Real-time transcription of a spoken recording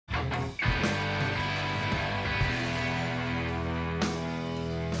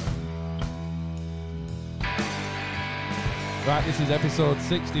Right, this is episode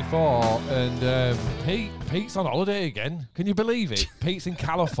 64, and Pete's on holiday again. Can you believe it? Pete's in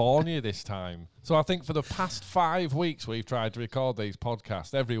California this time. So I think for the past 5 weeks we've tried to record these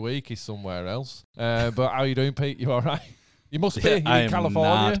podcasts. Every week he's somewhere else. But how are you doing, Pete? You all right? You must be. You're in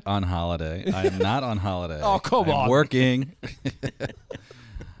California. I am not on holiday. I am not on holiday. Oh, come on. I'm working.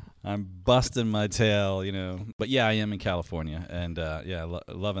 I'm busting my tail, you know. But yeah, I am in California, and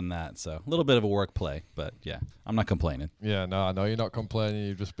loving that. So a little bit of a work play, but yeah, I'm not complaining. Yeah, no, I know you're not complaining.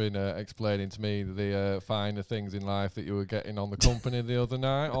 You've just been explaining to me the finer things in life that you were getting on the company the other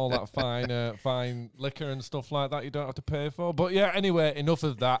night. All that fine liquor and stuff like that you don't have to pay for. But yeah, anyway, enough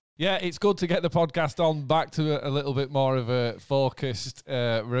of that. Yeah, it's good to get the podcast on back to a little bit more of a focused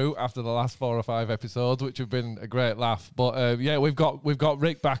route after the last 4 or 5 episodes, which have been a great laugh. But yeah, we've got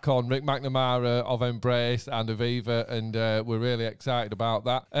Rick back on, Rick McNamara of Embrace and Aviva, and we're really excited about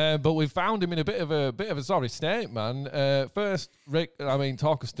that. But we've found him in a bit of a sorry state, man. First, Rick, I mean,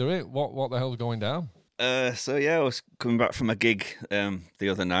 talk us through it. What the hell's going down? So yeah, I was coming back from a gig the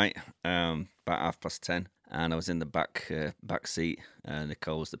other night, about 10:30. And I was in the back seat.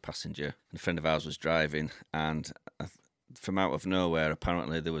 Nicole was the passenger. And a friend of ours was driving. And from out of nowhere,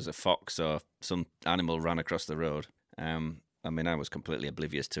 apparently there was a fox or some animal ran across the road. I mean, I was completely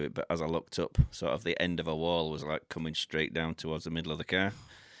oblivious to it. But as I looked up, sort of the end of a wall was like coming straight down towards the middle of the car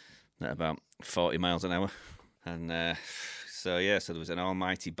at about 40 miles an hour. And so there was an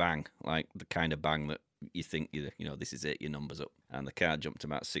almighty bang, like the kind of bang that you think, you know, this is it, your number's up. And the car jumped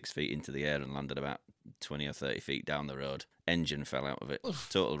about 6 feet into the air and landed about 20 or 30 feet down the road. Engine fell out of it.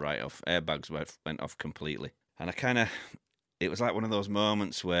 Total write-off. Airbags went off completely. And it was like one of those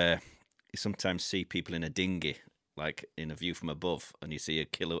moments where you sometimes see people in a dinghy, like in a view from above, and you see a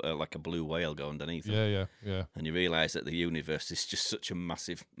killer, like a blue whale go underneath them. Yeah. And you realise that the universe is just such a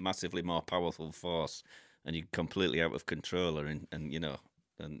massively more powerful force, and you're completely out of control, and you know,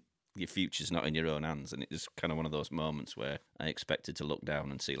 and your future's not in your own hands. And it was kind of one of those moments where I expected to look down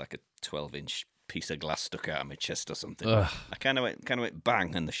and see like a 12-inch piece of glass stuck out of my chest or something. Ugh. I kind of went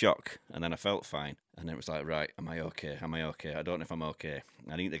bang in the shock, and then I felt fine. And then it was like, right, am I okay? I don't know if I'm okay.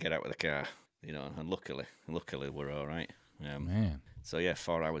 I need to get out of the car, you know. And luckily we're all right. Man. So yeah,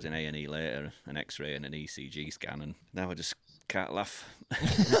 4 hours in A&E later, an X-ray and an ECG scan, and now I just can't laugh.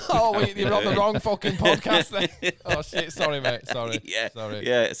 Oh, wait, you're on the wrong fucking podcast then. Oh shit, sorry mate, sorry. Yeah, sorry.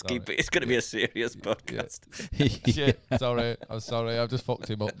 Yeah, it's going to be a serious podcast. Yeah. Shit, I'm sorry, I've just fucked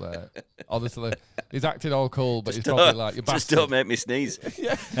him up there. Honestly, he's acting all cool, but he's probably like, you bastard. Just don't make me sneeze.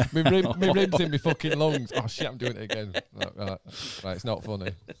 Yeah, my ribs in my fucking lungs. Oh shit, I'm doing it again. Right, it's not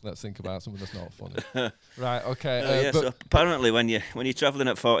funny. Let's think about something that's not funny. Right, okay. So apparently when you're travelling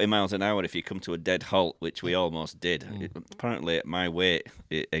at 40 miles an hour, if you come to a dead halt, which we almost did, apparently at my weight,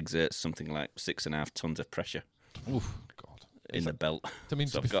 it exerts something like 6.5 tons of pressure. Oof, God. In the belt.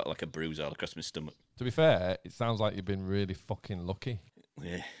 So I've got like a bruise all across my stomach. To be fair, it sounds like you've been really fucking lucky.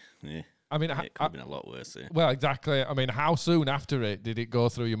 Yeah. I mean, it could have been a lot worse. Yeah. Well, exactly. I mean, how soon after it did it go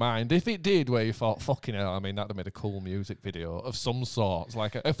through your mind? If it did, where you thought, fucking hell, I mean, that'd have made a cool music video of some sort. It's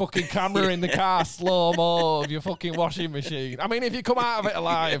like a fucking camera in the car, slow-mo of your fucking washing machine. I mean, if you come out of it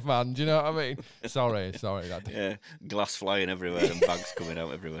alive, man, do you know what I mean? Sorry. Yeah, glass flying everywhere and bags coming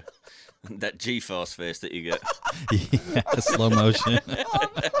out everywhere. That G-force face that you get. Yeah, slow motion.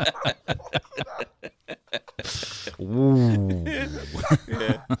 Ooh.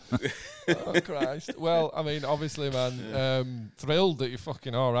 Yeah. Oh, Christ. Well, I mean, obviously, man, thrilled that you're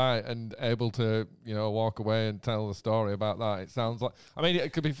fucking all right and able to, you know, walk away and tell the story about that. It sounds like, I mean,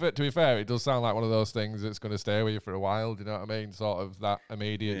 it could be, to be fair, it does sound like one of those things that's going to stay with you for a while. Do you know what I mean? Sort of that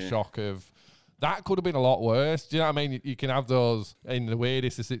immediate shock of, that could have been a lot worse. Do you know what I mean? You can have those in the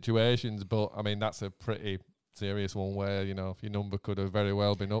weirdest of situations, but I mean, that's a pretty serious one where, you know, your number could have very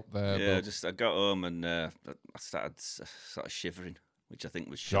well been up there. Yeah, I got home and I started sort of shivering, which I think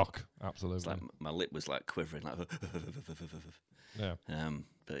was shock. Absolutely. It's like my lip was like quivering, like. Yeah.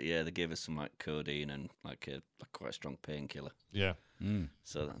 But yeah, they gave us some like codeine and like quite a strong painkiller. Yeah.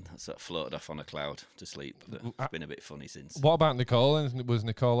 So that sort of floated off on a cloud to sleep. But it's been a bit funny since. What about Nicole? Was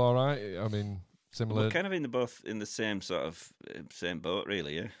Nicole all right? I mean, similar. We're kind of in the same sort of same boat,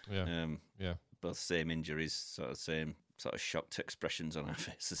 really. Yeah. Yeah. Both same injuries, sort of shocked expressions on our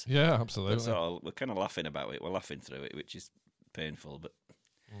faces. Yeah, absolutely. But we're kind of laughing about it. We're laughing through it, which is painful, but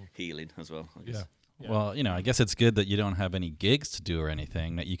healing as well, I guess. Yeah. Well, you know, I guess it's good that you don't have any gigs to do or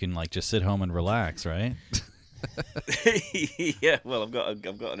anything, that you can like just sit home and relax, right? Yeah, well, I've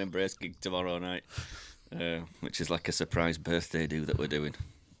got an Embrace gig tomorrow night, which is like a surprise birthday do that we're doing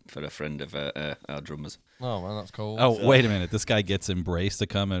for a friend of our drummers. Oh, man, that's cool. Oh, wait a minute. This guy gets Embrace to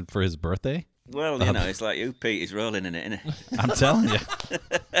come in for his birthday? Well, you know, it's like you, Pete, is rolling in it, isn't I'm telling you,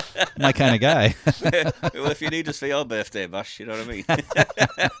 my kind of guy. it? Well, if you need us for your birthday bash, you know what I mean?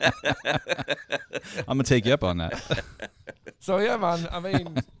 I'm gonna take you up on that. So yeah, man. I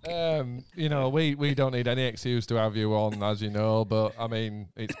mean, you know, we don't need any excuse to have you on, as you know. But I mean,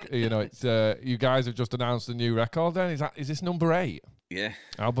 it's you guys have just announced a new record. Then is this number 8? Yeah.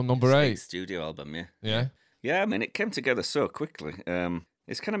 Album number It's 8. studio album, yeah. Yeah. Yeah, I mean, it came together so quickly.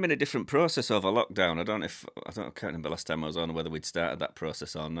 It's kind of been a different process over lockdown. I can't remember last time I was on whether we'd started that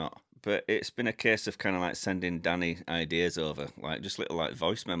process or not. But it's been a case of kind of like sending Danny ideas over, like just little like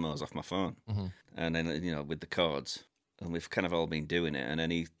voice memos off my phone, and then you know with the chords, and we've kind of all been doing it. And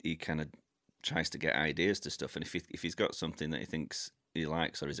then he kind of tries to get ideas to stuff, and if he's got something that he thinks he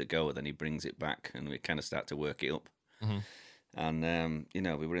likes or is a goer, then he brings it back, and we kind of start to work it up. And you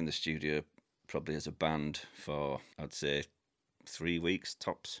know, we were in the studio probably as a band for I'd say 3 weeks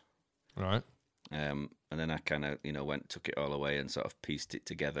tops. Right. And then I kind of, you know, took it all away and sort of pieced it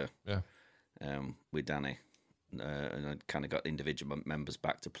together. Yeah. With Danny, and I kind of got individual members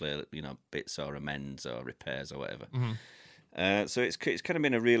back to play, you know, bits or amends or repairs or whatever. So it's kind of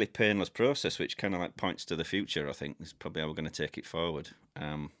been a really painless process, which kind of like points to the future. I think is probably how we're going to take it forward.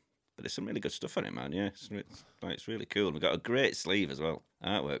 But there's some really good stuff on it, man. Yeah, it's really cool. We've got a great sleeve as well.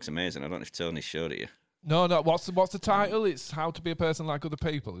 Artwork's amazing. I don't know if Tony showed it you. No. What's the title? It's How to Be a Person Like Other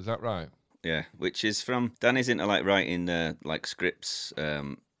People. Is that right? Yeah, which is from Danny's into like writing like scripts,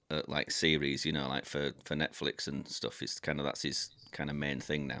 like series, you know, like for Netflix and stuff. That's his kind of main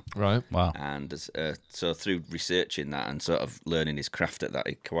thing now. Right. Wow. And so through researching that and sort of learning his craft at that,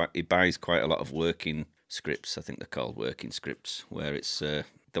 he buys quite a lot of working scripts. I think they're called working scripts, where it's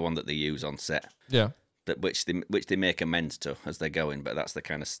the one that they use on set. Yeah. But which they make amends to as they're going, but that's the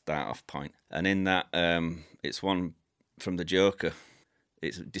kind of start off point. And in that, it's one from the Joker.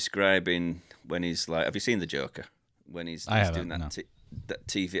 It's describing when he's like, have you seen the Joker? When he's doing that, no. That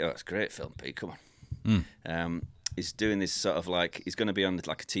TV. Oh, it's a great film, Pete. Come on. He's doing this sort of like he's going to be on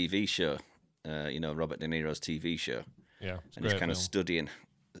like a TV show, you know, Robert De Niro's TV show. Yeah. And he's kind of studying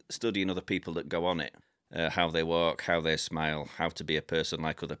other people that go on it. How they walk, how they smile, how to be a person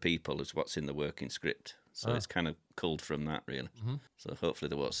like other people is what's in the working script. So it's kind of culled from that, really. So hopefully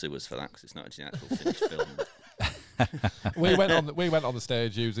they won't sue us for that because it's not an actual finished film. we went on the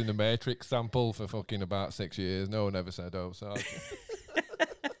stage using the Matrix sample for fucking about 6 years. No one ever said, "Oh, sorry."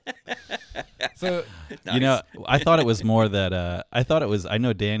 So, Nice. You know, I thought it was more that I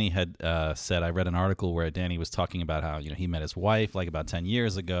know Danny had said, I read an article where Danny was talking about how, you know, he met his wife like about 10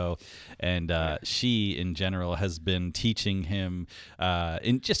 years ago, and she in general has been teaching him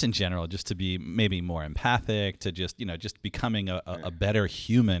in general just to be maybe more empathic, to just, you know, just becoming a better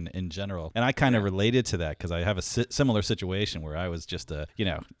human in general. And I kind of related to that because I have a similar situation where I was just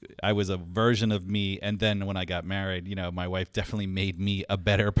I was a version of me, and then when I got married, you know, my wife definitely made me a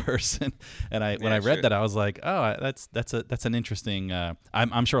better person. And when I read that, I was like, oh, that's an interesting.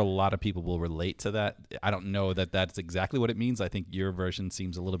 I'm sure a lot of people will relate to that. I don't know that that's exactly what it means. I think your version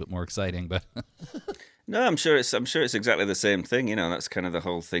seems a little bit more exciting, but No, I'm sure it's exactly the same thing. You know, that's kind of the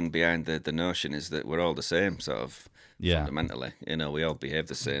whole thing behind the notion is that we're all the same, sort of. Yeah. Fundamentally, you know, we all behave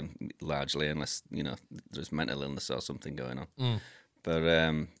the same largely, unless you know there's mental illness or something going on.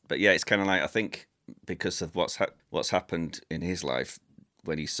 But yeah, it's kind of like I think because of what's happened in his life.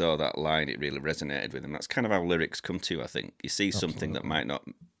 When he saw that line, it really resonated with him. That's kind of how lyrics come to you, I think. You see something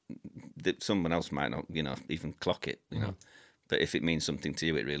that someone else might not, you know, even clock it, you know. But if it means something to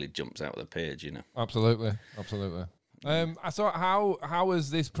you, it really jumps out of the page, you know. Absolutely. So how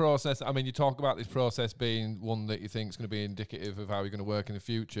is this process? I mean, you talk about this process being one that you think is going to be indicative of how you're going to work in the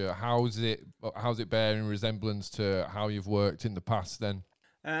future. How's it bearing resemblance to how you've worked in the past then?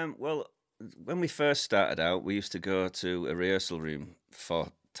 Well, when we first started out, we used to go to a rehearsal room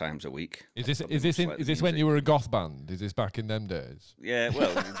 4 times a week. Is this when you were a goth band? Is this back in them days? Yeah,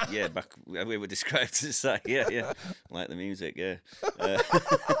 well, yeah, back we were described as that. Yeah, like the music. Yeah.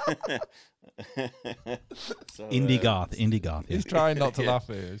 So, indie goth. He's trying not to laugh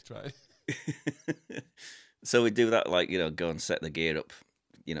here. He's trying. So we do that, like, you know, go and set the gear up,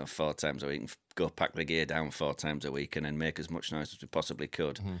 you know, 4 times a week, go pack the gear down 4 times a week, and then make as much noise as we possibly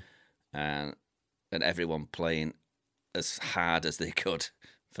could. And everyone playing as hard as they could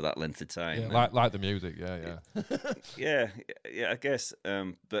for that length of time. Yeah, like the music, yeah. yeah, I guess.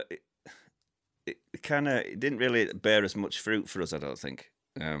 But it didn't really bear as much fruit for us, I don't think.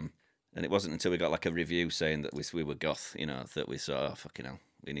 And it wasn't until we got like a review saying that we were goth, you know, that we saw, oh, fucking hell,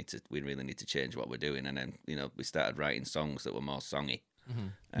 we really need to change what we're doing. And then, you know, we started writing songs that were more songy.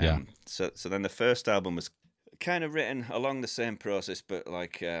 So then the first album was kind of written along the same process, but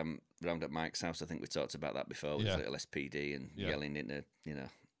like round at Mike's house. I think we talked about that before with Yeah. little SPD and Yeah. yelling into,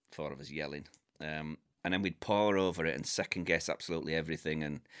 4 of us yelling. And then we'd pour over it and second guess absolutely everything.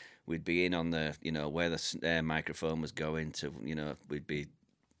 And we'd be in on the, where the microphone was going to, we'd be,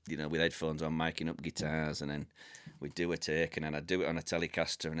 with headphones on, miking up guitars, and then we'd do a take, and then I'd do it on a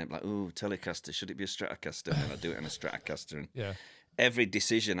Telecaster, and I'd be like, ooh, Telecaster, should it be a Stratocaster? And then I'd do it on a Stratocaster. And Yeah. every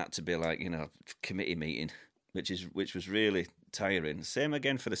decision had to be like, committee meeting, which was really tiring. Same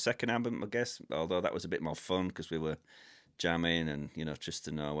again for the second album, I guess, although that was a bit more fun because we were jamming, and,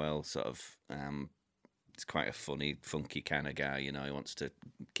 Tristan Noel sort of, it's quite a funny, funky kind of guy, he wants to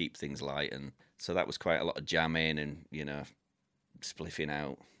keep things light, and so that was quite a lot of jamming and, spliffing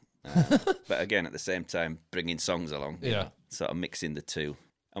out. But again, at the same time, bringing songs along, sort of mixing the two.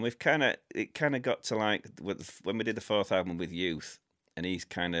 And it kind of got to like when we did the fourth album with Youth, and he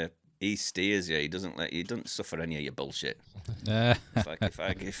steers you. He doesn't suffer any of your bullshit. It's like if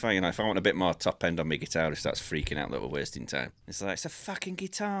I want a bit more top end on my guitar, he starts freaking out that we're wasting time. It's like, it's a fucking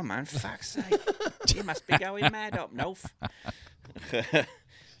guitar, man. Fuck's sake, you must be going mad up north.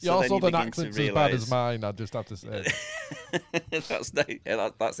 Your southern accent's as bad as mine, I just have to say.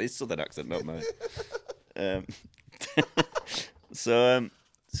 That's his southern accent, not mine. So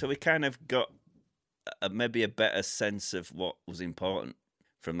we kind of got maybe a better sense of what was important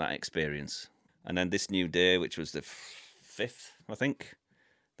from that experience. And then This New Day, which was the 5th, I think,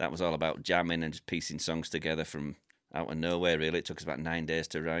 that was all about jamming and just piecing songs together from out of nowhere, really. It took us about 9 days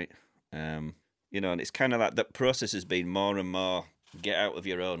to write. And it's kind of like that process has been more and more get out of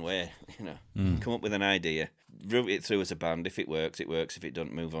your own way, come up with an idea, route it through as a band. If it works, it works. If it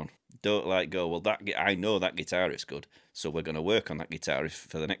doesn't, move on. Don't go, well, I know that guitar is good, so we're going to work on that guitar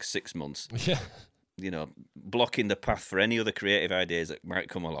for the next 6 months. Yeah. Blocking the path for any other creative ideas that might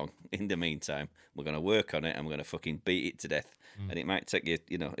come along. In the meantime, we're going to work on it, and we're going to fucking beat it to death. And it might take you,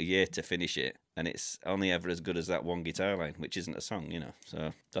 a year to finish it, and it's only ever as good as that one guitar line, which isn't a song,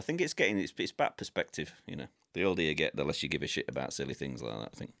 So I think it's getting it's back perspective, The older you get, the less you give a shit about silly things like that,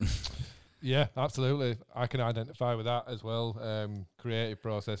 I think. Yeah, absolutely. I can identify with that as well, creative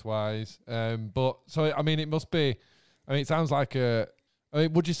process wise. But so, I mean, it must be, it sounds like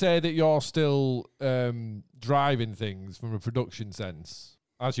would you say that you're still driving things from a production sense,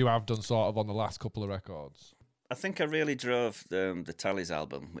 as you have done sort of on the last couple of records? I think I really drove the Tallies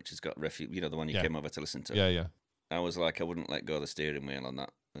album, which has got Refuge, the one you came over to listen to. Yeah. I was like, I wouldn't let go of the steering wheel on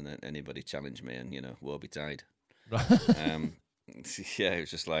that, and then anybody challenged me, and woe betide. Yeah, it was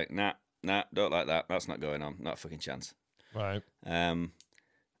just like, nah, don't like that. That's not going on. Not a fucking chance. Right. And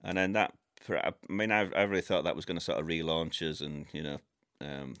then that, I really thought that was going to sort of relaunch us, and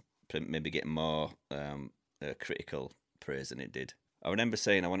maybe get more critical praise than it did. I remember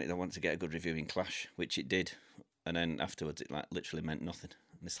saying I wanted to get a good review in Clash, which it did, and then afterwards it like literally meant nothing.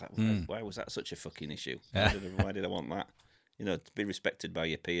 And it's like, why was that such a fucking issue? Why did I want that? To be respected by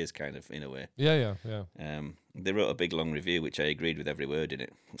your peers, kind of, in a way. Yeah. They wrote a big long review, which I agreed with every word in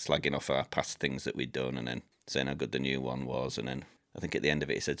it, slagging off our past things that we'd done, and then saying how good the new one was, and then I think at the end of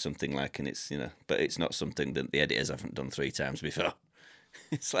it said something like, and it's but it's not something that the editors haven't done 3 times before.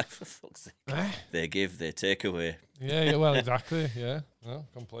 It's like, for fuck's sake, they give, they take away. Yeah, well, exactly. Yeah, no,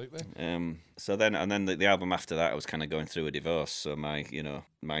 completely. So then, and then the album after that, I was kind of going through a divorce, so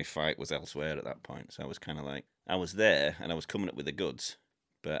my fight was elsewhere at that point. So I was kind of like, I was there and I was coming up with the goods,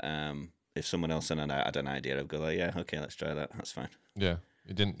 but if someone else had an idea, I'd go like, yeah, okay, let's try that. That's fine. Yeah,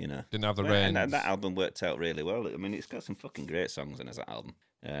 you didn't have the reins. And that album worked out really well. I mean, it's got some fucking great songs in it, that album.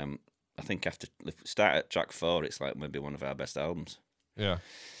 I think if we start at track 4, it's like maybe one of our best albums. Yeah.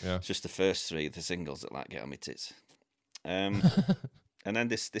 It's just the first 3, the singles that like get on my tits. And then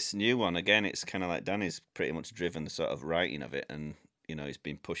this new one, again, it's kind of like Danny's pretty much driven the sort of writing of it, and he's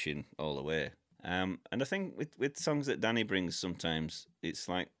been pushing all the way. And I think with songs that Danny brings, sometimes it's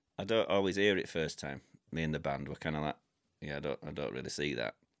like I don't always hear it first time. Me and the band, we're kind of like, yeah, I don't really see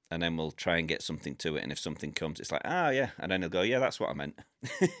that. And then we'll try and get something to it, and if something comes, it's like, yeah, and then he'll go, yeah, that's what I meant.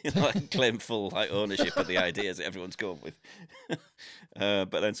 Like claim full ownership of the ideas that everyone's come up with.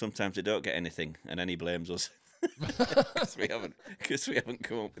 But then sometimes they don't get anything, and then he blames us because we haven't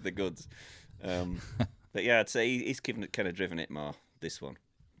come up with the goods. But yeah, I'd say he's kind of driven it more, this one.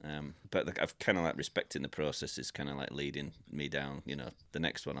 But I've kind of like respecting the process is kind of like leading me down. The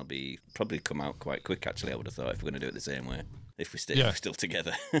next one will be probably come out quite quick. Actually, I would have thought, if we're going to do it the same way, if we're still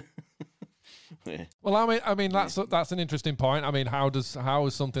together. Yeah. Well, I mean that's an interesting point. I mean, how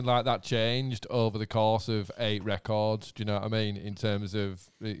has something like that changed over the course of 8 records? Do you know what I mean, in terms of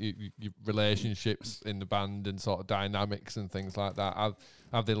your relationships in the band and sort of dynamics and things like that?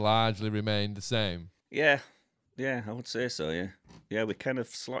 Have they largely remained the same? Yeah, Yeah, I would say so. Yeah, yeah. We kind of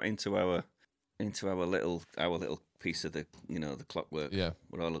slot into our little piece of the the clockwork. Yeah.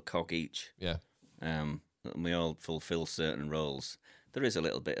 We're all a cog each. Yeah. And we all fulfill certain roles. There is a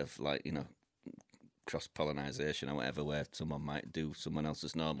little bit of like cross pollination or whatever, where someone might do someone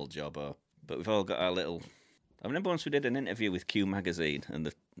else's normal job, but we've all got our little. I remember once we did an interview with Q Magazine, and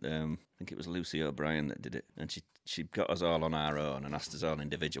I think it was Lucy O'Brien that did it, and she got us all on our own and asked us all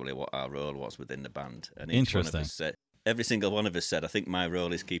individually what our role was within the band. And each one of us said, every single one of us said, I think my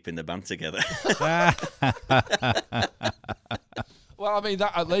role is keeping the band together. Well, I mean,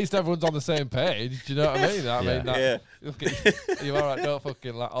 that at least everyone's on the same page. Do you know what I mean? Yeah. You're all right. Don't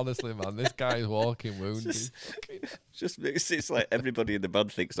fucking honestly, man. This guy is walking wounded. It's like everybody in the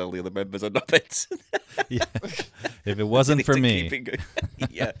band thinks all the other members are knobheads. Yeah. If it wasn't for me,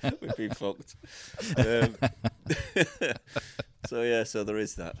 yeah, we'd be fucked. So there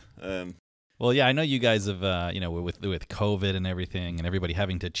is that. Well, yeah, I know you guys have, with COVID and everything, and everybody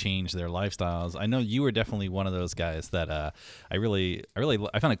having to change their lifestyles. I know you were definitely one of those guys that I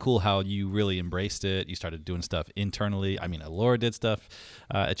found it cool how you really embraced it. You started doing stuff internally. I mean, Laura did stuff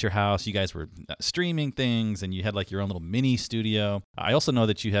at your house. You guys were streaming things, and you had like your own little mini studio. I also know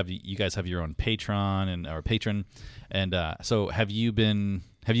that you guys have your own patron. And so have you been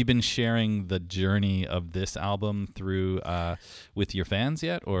sharing the journey of this album through with your fans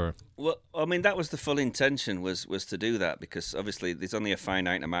yet, or? Well, I mean, that was the full intention was to do that, because obviously there's only a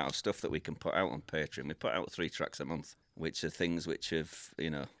finite amount of stuff that we can put out on Patreon. We put out 3 tracks a month, which are things which have,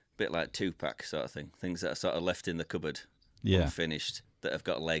 a bit like Tupac sort of thing, things that are sort of left in the cupboard, unfinished, that have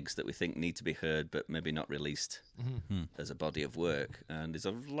got legs that we think need to be heard but maybe not released as a body of work. And there's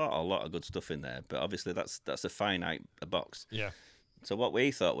a lot of good stuff in there, but obviously that's a finite box. Yeah. So what we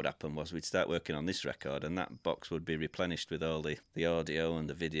thought would happen was we'd start working on this record, and that box would be replenished with all the audio and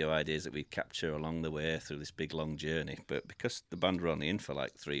the video ideas that we'd capture along the way through this big long journey. But because the band were only in for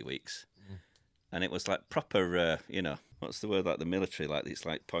like 3 weeks, and it was like proper, what's the word, like the military, like it's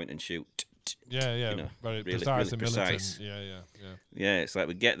like point and shoot. Yeah, very precise and militant. Yeah. Yeah, it's like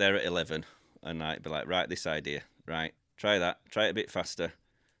we get there at 11, and I'd be like, right, this idea, right, try that, try it a bit faster.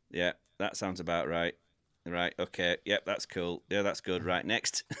 Yeah, that sounds about right. Right, okay, yep, that's cool. Yeah, that's good. Right,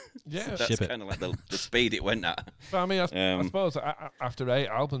 next. Yeah. That's kind of like the speed it went at. But I mean, I suppose after 8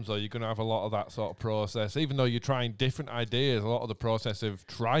 albums, though, you're going to have a lot of that sort of process. Even though you're trying different ideas, a lot of the process of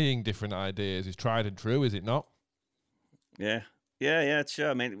trying different ideas is tried and true, is it not? Yeah, sure.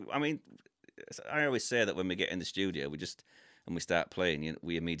 I mean, I always say that when we get in the studio, we start playing,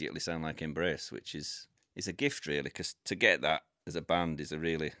 we immediately sound like Embrace, which is a gift, really, because to get that as a band is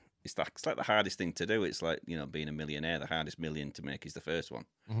it's like the hardest thing to do. It's like, being a millionaire, the hardest million to make is the first one.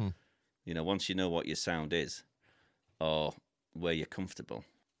 Mm-hmm. Once you know what your sound is or where you're comfortable,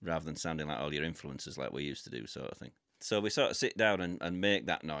 rather than sounding like all your influences like we used to do, sort of thing. So we sort of sit down and make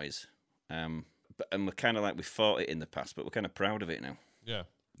that noise. And we're kind of like, we fought it in the past, but we're kind of proud of it now. Yeah.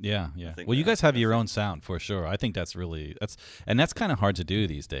 Yeah. Well, you guys have your own sound for sure. I think that's kind of hard to do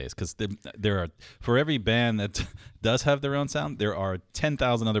these days, because there are, for every band that does have their own sound, there are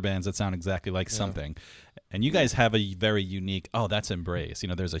 10,000 other bands that sound exactly like something. And you guys have a very unique, that's Embrace.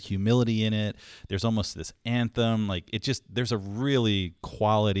 There's a humility in it. There's almost this anthem. Like there's a really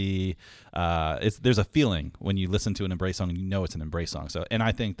quality, there's a feeling when you listen to an Embrace song and you know it's an Embrace song. So, and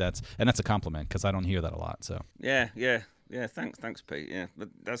I think that's a compliment, because I don't hear that a lot. So Yeah, thanks, Pete. Yeah, but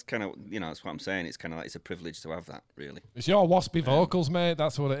that's kind of, that's what I'm saying. It's kind of like, it's a privilege to have that, really. It's your waspy vocals, mate.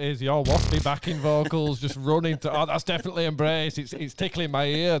 That's what it is. Your waspy backing vocals, just running to. That's definitely Embrace. It's tickling my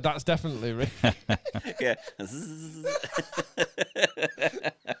ear. That's definitely Rick. Yeah.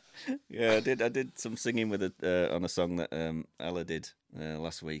 Yeah, I did some singing with it on a song that Ella did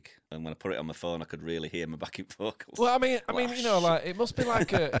last week, and when I put it on my phone, I could really hear my backing vocals. Well, I mean, like it must be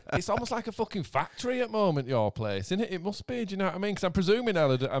like it's almost like a fucking factory at the moment. Your place, isn't it? It must be. Do you know what I mean? Because I'm presuming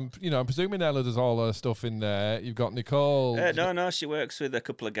Ella does all her stuff in there. You've got Nicole. No, she works with a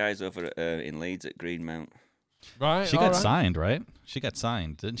couple of guys over in Leeds at Greenmount. Right. She got signed, right? She got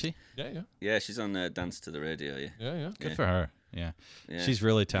signed, didn't she? Yeah. Yeah, she's on Dance to the Radio. Yeah. Good for her. Yeah. She's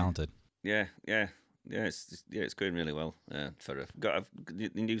really talented. Yeah. It's going really well for her. The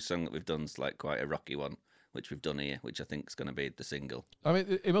new song that we've done is like quite a rocky one, which we've done here, which I think is going to be the single. I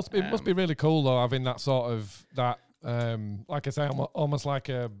mean, it must be really cool though, having that sort of that, like I say, almost like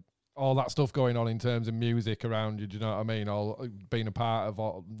all that stuff going on in terms of music around you. Do you know what I mean? All being a part of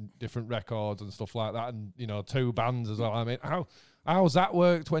all different records and stuff like that, and 2 bands as well. I mean, how's that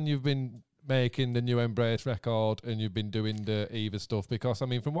worked when you've been making the new Embrace record and you've been doing the Eva stuff? Because I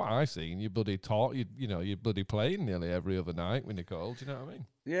mean, from what I've seen, you're bloody playing nearly every other night with Nicole. Do you know what I mean?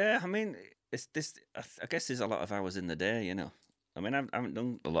 Yeah, I mean, it's this. I guess there's a lot of hours in the day, you know. I mean, I haven't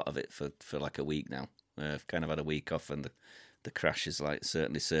done a lot of it for like a week now. I've kind of had a week off, and the crash is like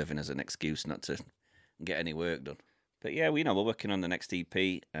certainly serving as an excuse not to get any work done. But yeah, we're working on the next EP.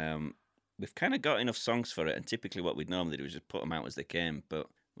 We've kind of got enough songs for it, and typically what we'd normally do is just put them out as they came. But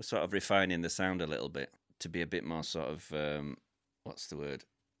we're sort of refining the sound a little bit to be a bit more sort of what's the word?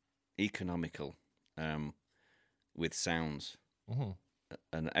 Economical with sounds. Mhm.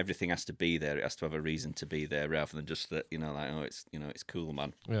 And everything has to be there. It has to have a reason to be there, rather than just that. Like, oh, it's cool,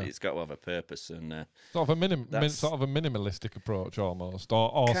 man. Yeah. It's got to have a purpose, and Sort of a That's- sort of a minimalistic approach almost,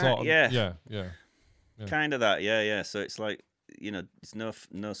 or sort of yeah. yeah. kind of that. Yeah. So it's like, it's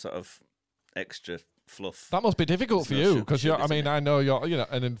no sort of extra fluff. That must be difficult It's for no you because sugar, I mean, isn't it? I know you're,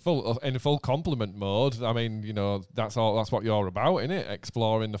 and in full compliment mode. I mean, that's what you're about, isn't it?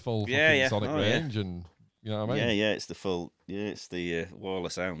 Exploring the full fucking sonic Oh, yeah. range, and you know what I mean? Yeah. It's the full. Yeah, it's the wall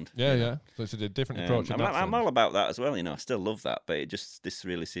of sound. Yeah. So it's a different approach. In that I'm sense. all about that as well. I still love that, but this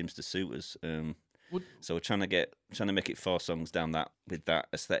really seems to suit us. Would- So we're trying to make it 4 songs down that with that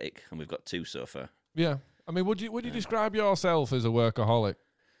aesthetic, and we've got 2 so far. Yeah. I mean, would you describe yourself as a workaholic?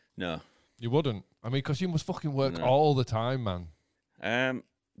 No. You wouldn't. I mean, because you must fucking work No. all the time, man.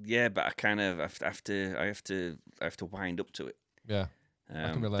 Yeah, but I kind of have to wind up to it. Yeah.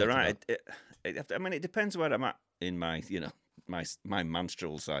 can relate There to are. I mean, it depends where I'm at in my my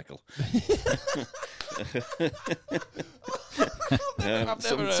menstrual cycle. I've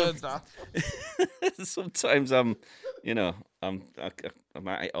never heard that. Sometimes I'm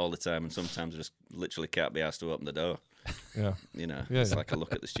at it all the time, and sometimes I just literally can't be asked to open the door. Yeah. Yeah, yeah. like I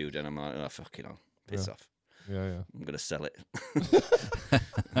look at the studio and I'm like, oh, fucking hell, piss off. Yeah. I'm gonna sell it.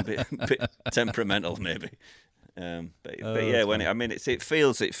 a bit temperamental, maybe. But yeah, when it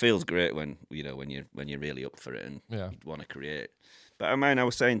feels great when when you're really up for it and Yeah. want to create. But I mean, I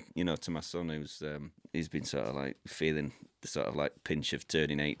was saying, to my son who's he's been sort of like feeling the sort of like pinch of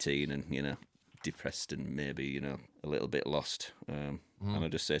turning 18 and depressed and maybe a little bit lost. And I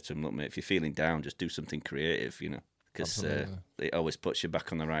just say to him, look, mate, if you're feeling down, just do something creative, because Absolutely. it always puts you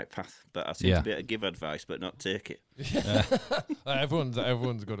back on the right path. But I seem to be able to give advice, but not take it.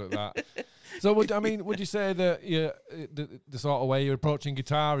 Everyone's good at that. So would you say that the sort of way you're approaching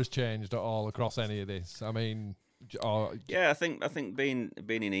guitar has changed at all across any of this? I mean, Yeah, I think being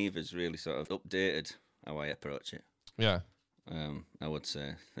in Eve has really sort of updated how I approach it. yeah, I would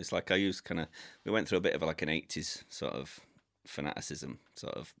say it's like we went through a bit of like an 80s sort of fanaticism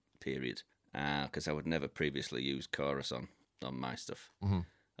sort of period, because I would never previously use chorus on my stuff. Mhm.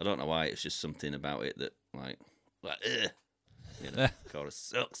 I don't know why. It's just something about it that like chorus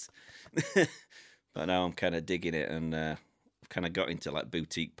sucks. But now I'm kind of digging it, and I've kind of got into like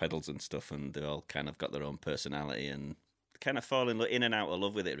boutique pedals and stuff, and they all kind of got their own personality, and kind of falling in and out of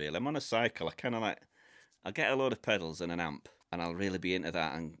love with it. Really, I'm on a cycle. I kind of like I'll get a load of pedals and an amp, and I'll really be into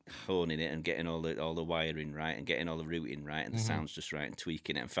that and honing it and getting all the wiring right and getting all the routing right and the sounds just right and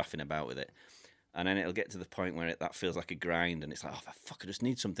tweaking it and faffing about with it. And then it'll get to the point where that feels like a grind, and it's like, oh fuck, I just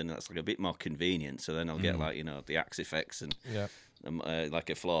need something that's like a bit more convenient. So then I'll get like the Axe effects and yeah, like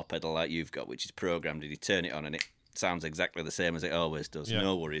a floor pedal like you've got, which is programmed, and you turn it on and it sounds exactly the same as it always does. Yeah.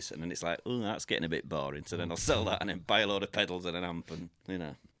 No worries. And then it's like, oh, that's getting a bit boring. So then I'll sell that and then buy a load of pedals and an amp, and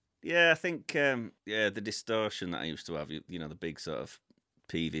Yeah, I think the distortion that I used to have, the big sort of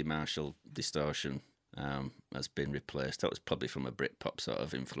PV Marshall distortion, has been replaced. That was probably from a Britpop sort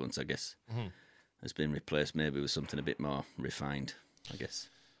of influence, I guess. Has been replaced maybe with something a bit more refined, I guess.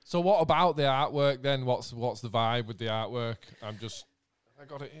 So what about the artwork then? What's the vibe with the artwork? I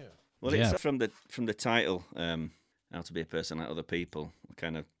got it here. Well, Yeah. it's from the title, How to Be a Person Like Other People.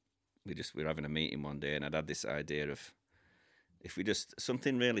 We were having a meeting one day, and I'd had this idea of if we just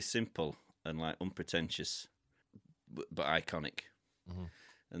something really simple and like unpretentious, but iconic.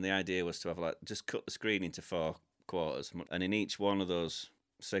 And the idea was to have like just cut the screen into 4 quarters, and in each one of those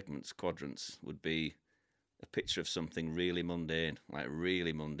segments, quadrants, would be a picture of something really mundane,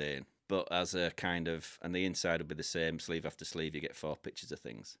 but as a kind of, and the inside would be the same, sleeve after sleeve, you get 4 pictures of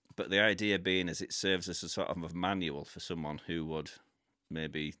things. But the idea being is it serves as a sort of a manual for someone who would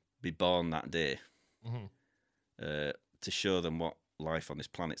maybe be born that day, to show them what life on this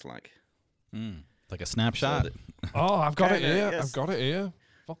planet's like. Like a snapshot. Oh, I've got it Kinda, here. yes. I've got it here.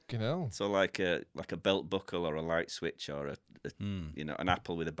 Fucking hell. So like a belt buckle or a light switch or an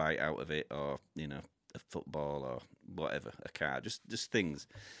apple with a bite out of it, or a football or whatever, a car, just things.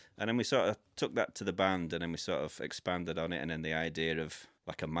 And then we sort of took that to the band, and then we sort of expanded on it, and then the idea of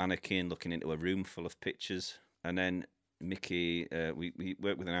like a mannequin looking into a room full of pictures. And then Mickey, we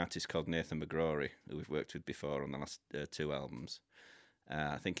worked with an artist called Nathan McGrory, who we've worked with before on the last 2 albums.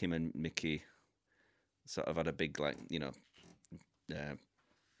 I think him and Mickey sort of had a big, like,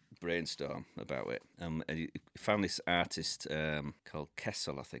 brainstorm about it. And he found this artist called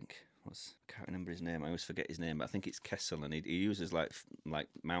Kessel, I think. I can't remember his name. I always forget his name, but I think it's Kessel, and he uses like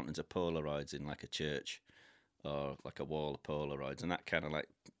mountains of Polaroids in like a church or like a wall of Polaroids, and that kind of like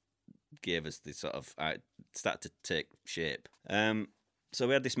gave us the sort of start to take shape. So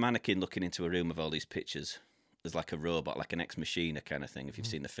we had this mannequin looking into a room of all these pictures. There's like a robot, like an Ex Machina kind of thing. If you've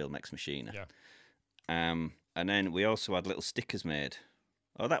seen the film Ex Machina, Yeah. And then we also had little stickers made.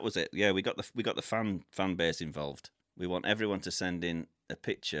 Oh, that was it. Yeah, we got the fan base involved. We want everyone to send in a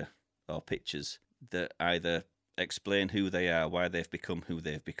picture or pictures that either explain who they are, why they've become who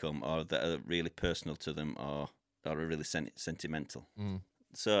they've become, or that are really personal to them, or are really sentimental.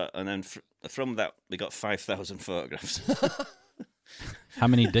 So, and then from that, we got 5,000 photographs. How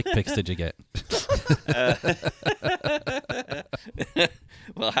many dick pics did you get?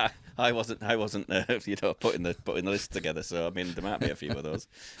 Well, I wasn't, putting the list together. So I mean, there might be a few of those.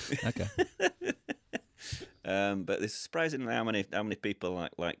 Okay. But it's surprising how many people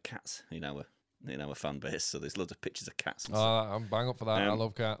like cats in our fan base. So there's loads of pictures of cats. And stuff. I'm bang up for that. I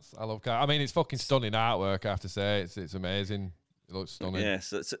love cats. I mean, it's fucking stunning artwork. I have to say, it's amazing. It looks stunning. Yeah.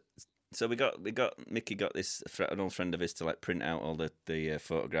 So Mickey got an old friend of his to like print out all the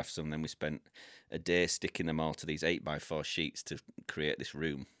photographs, and then we spent a day sticking them all to these 8x4 sheets to create this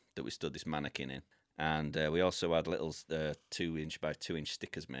room that we stood this mannequin in. And we also had little 2-inch by 2-inch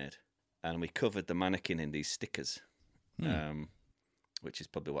stickers made, and we covered the mannequin in these stickers, which is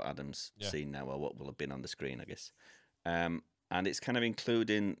probably what Adam's seen now, or what will have been on the screen, I guess. And it's kind of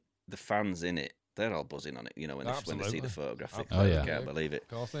including the fans in it. They're all buzzing on it, when they see the photograph. They can't believe it. Of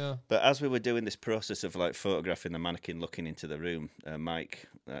course they are. But as we were doing this process of like photographing the mannequin looking into the room, Mike,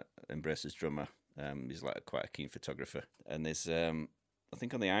 Embracer's drummer, he's like quite a keen photographer. And there's, I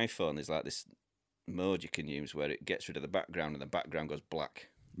think on the iPhone, there's like this mode you can use where it gets rid of the background and the background goes black.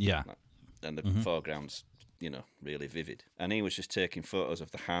 Yeah. And the foreground's, really vivid. And he was just taking photos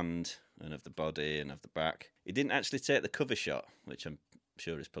of the hand and of the body and of the back. He didn't actually take the cover shot, which I'm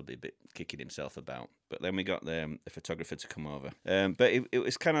sure he's probably a bit kicking himself about. But then we got the photographer to come over. But it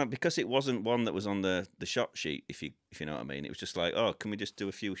was kind of, because it wasn't one that was on the shot sheet, if you know what I mean. It was just like, oh, can we just do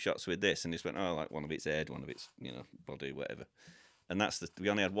a few shots with this? And he just went, oh, like one of its head, one of its, body, whatever. And we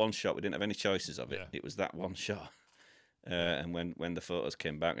only had one shot. We didn't have any choices of it. Yeah. It was that one shot. And when the photos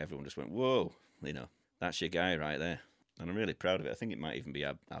came back, everyone just went, whoa, that's your guy right there. And I'm really proud of it. I think it might even be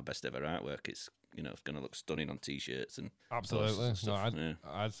our best ever artwork. It's it's going to look stunning on T-shirts and absolutely. No,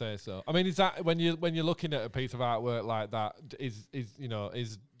 I'd say so. I mean, is that when you're looking at a piece of artwork like that? Is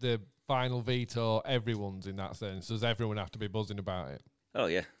the final veto everyone's in that sense? Does everyone have to be buzzing about it? Oh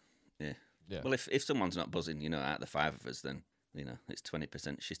yeah. Well, if someone's not buzzing, out of the 5 of us, then it's 20%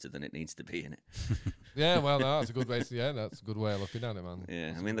 shitter than it needs to be in it. Yeah, well, no, that's a good way. That's a good way of looking at it, man. Yeah,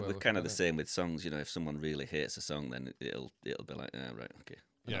 that's I mean, we're kind of the same with songs. If someone really hates a song, then it'll be like, right, okay.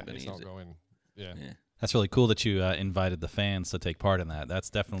 It's not going. Yeah. That's really cool that you invited the fans to take part in that. That's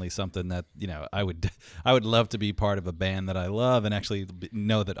definitely something that I would love to be part of a band that I love and actually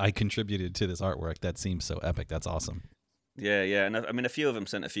know that I contributed to this artwork. That seems so epic. That's awesome. Yeah, and I mean, a few of them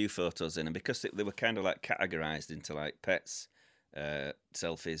sent a few photos in, and because they were kind of like categorized into like pets,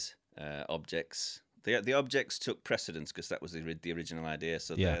 selfies, objects. The objects took precedence because that was the original idea.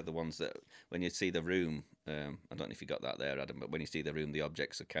 So they're the ones that when you see the room, I don't know if you got that there, Adam, but when you see the room, the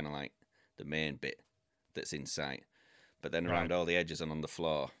objects are kind of like the main bit that's in sight. But then around all the edges and on the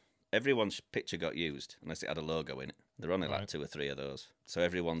floor, everyone's picture got used unless it had a logo in it. There are only like 2 or 3 of those, so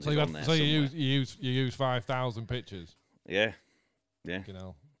everyone's on there. So you use 5,000 pictures. Yeah.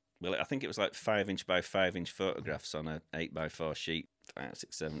 Well, I think it was like 5-inch by 5-inch photographs on a 8x4 sheet. 5,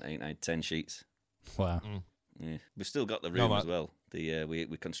 6, 7, 8, 9, 10 sheets. Wow. Yeah, we've still got the room as well.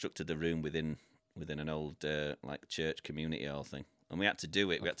 We constructed the room within an old like church community hall thing, and we had to do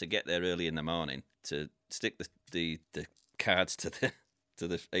it. We had to get there early in the morning to stick the cards to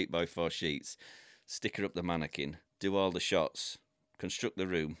the 8x4 sheets, sticker up the mannequin, do all the shots, construct the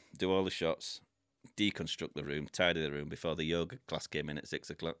room, do all the shots, deconstruct the room, tidy the room before the yoga class came in at 6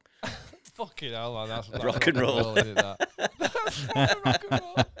 o'clock. Fucking hell, man, that's rock and roll. Isn't it, that's rock and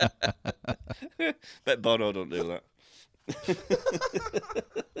roll. Bet Bono don't do that.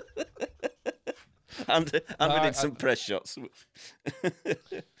 and we did some press shots.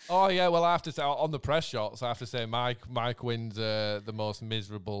 Oh yeah, well I have to say on the press shots, I have to say Mike wins the most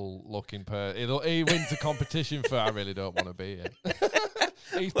miserable looking he wins the competition for I really don't want to be here.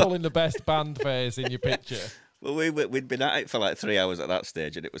 He's pulling the best band face in your picture. Well, we'd been at it for like 3 hours at that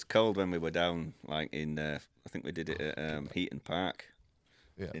stage, and it was cold when we were down, like in I think we did it at Heaton Park.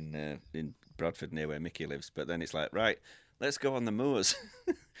 in Bradford near where Mickey lives. But then it's like, right, let's go on the moors.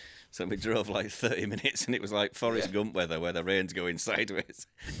 So we drove like 30 minutes, and it was like Forrest Gump weather, where the rain's going sideways.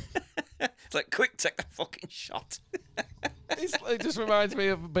 It's like, quick, take the fucking shot. It just reminds me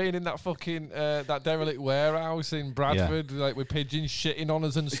of being in that fucking that derelict warehouse in Bradford, like with pigeons shitting on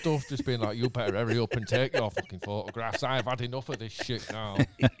us and stuff. Just being like, you better hurry up and take your fucking photographs. I've had enough of this shit now.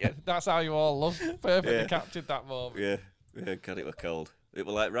 That's how you all look. Perfectly captured that moment. Yeah, God, it were cold. It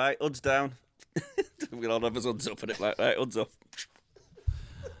were like, right, hoods down. We'll all have his hoods up, and it like, right, hoods off.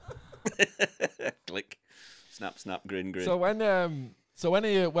 Click, snap, grin. So what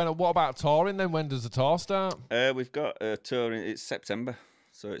about touring then? When does the tour start? We've got a tour. It's September,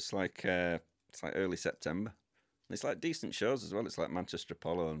 so it's like early September. It's like decent shows as well. It's like Manchester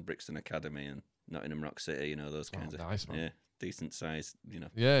Apollo and Brixton Academy and Nottingham Rock City. You know, those kinds of nice, man. Yeah, decent size. You know.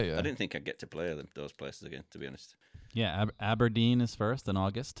 Yeah. I didn't think I'd get to play those places again, to be honest. Yeah, Aberdeen is first in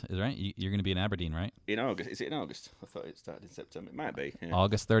August, is right? You're going to be in Aberdeen, right? In August? Is it in August? I thought it started in September. It might be. Yeah.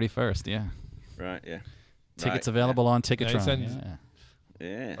 August 31st, yeah. Right, yeah. Tickets available on Ticketron.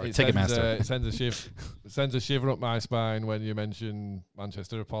 Yeah. Or Ticketmaster. It sends a shiver up my spine when you mention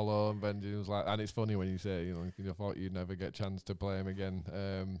Manchester Apollo and venues like, and it's funny when you say, you thought you'd never get a chance to play them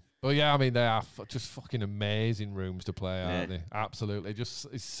again. But yeah, I mean, they are just fucking amazing rooms to play, aren't they? Absolutely.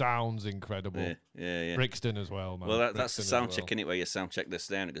 It sounds incredible. Yeah. Brixton as well, man. Well, that's the sound check, innit, where you sound check the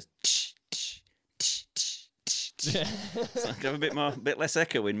snare and it goes tsh, tsh, tsh, tsh, tsh, tsh. Yeah. So I have a bit less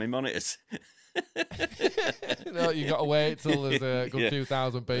echo in my monitors. You got to wait till there's a good few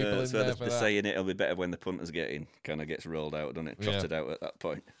thousand people in so there for that. saying it'll be better when the punters kind of gets rolled out, doesn't it? Trotted out at that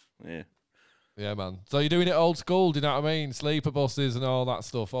point. Yeah. Yeah, man. So you're doing it old school, do you know what I mean? Sleeper buses and all that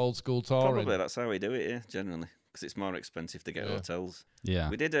stuff, old school touring. Probably that's how we do it, yeah, generally, because it's more expensive to get hotels. Yeah.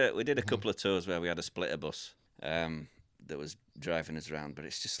 We did a couple of tours where we had a splitter bus that was driving us around, but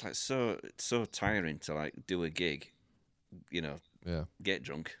it's just like so tiring to like do a gig, get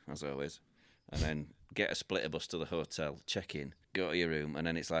drunk as always, and then get a splitter bus to the hotel, check in, go to your room, and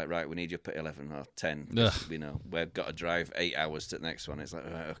then it's like, right, we need you up at 11 or 10. We've got to drive 8 hours to the next one. It's like,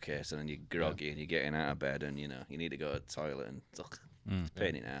 right, okay, so then you're groggy and you're getting out of bed and, you need to go to the toilet and it's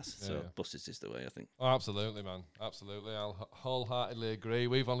pain in the ass. So buses is the way, I think. Oh, absolutely, man. Absolutely. I'll wholeheartedly agree.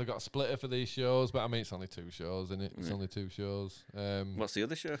 We've only got a splitter for these shows, but I mean, it's only 2 shows, isn't it? It's only 2 shows. What's the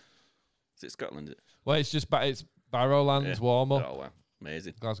other show? Is it Scotland? Is it? Well, it's Barrowlands, Warmer. Oh, wow.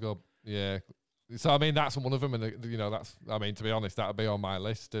 Amazing. Glasgow, yeah. So I mean, that's one of them, and to be honest, that'd be on my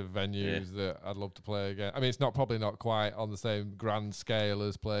list of venues that I'd love to play again. I mean, it's probably not quite on the same grand scale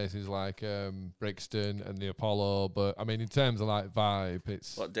as places like Brixton and the Apollo, but I mean, in terms of like vibe,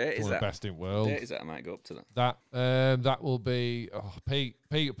 it's what date is one that? of the best in the world. What date is that? I might go up to that. That will be Pete.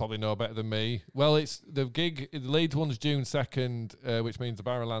 Pete will probably know better than me. Well, it's the gig. The Leeds one's June 2nd, which means the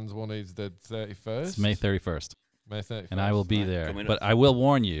Barrowlands one is the 31st. It's May 31st. May 31st. And I will be there. But I will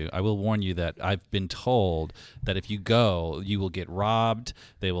warn you that I've been told that if you go, you will get robbed.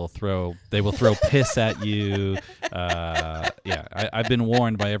 They will throw piss at you. I've been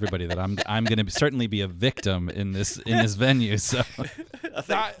warned by everybody that I'm going to certainly be a victim in this venue. So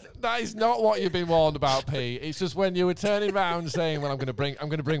that is not what you've been warned about, Pete. It's just when you were turning around saying, "Well, I'm going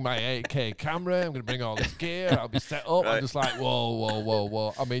to bring my 8K camera. I'm going to bring all this gear. I'll be set up." Right. I'm just like,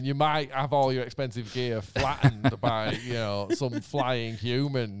 whoa. I mean, you might have all your expensive gear flattened by some flying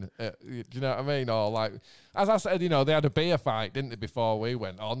human. Do you know what I mean? Or like, as I said, they had a beer fight, didn't they, before we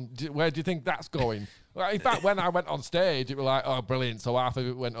went on? Where do you think that's going? Well, in fact, when I went on stage, it was like, oh, brilliant. So half of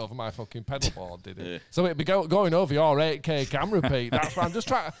it went over my fucking pedal board, did it? Yeah. So it'd be going over your 8K camera, Pete. That's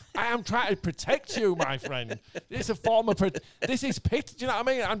what I am trying to protect you, my friend. It's a form of, this is pit. Do you know what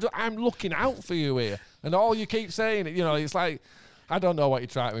I mean? I'm looking out for you here. And all you keep saying, it's like, I don't know what you're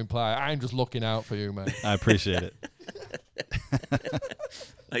trying to imply. I'm just looking out for you, man. I appreciate it.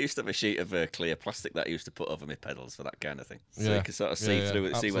 I used to have a sheet of clear plastic that I used to put over my pedals for that kind of thing. So you can sort of see through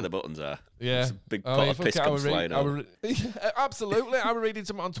it, see where the buttons are. Yeah. It's a big pot of piss comes flying out. Absolutely. I was reading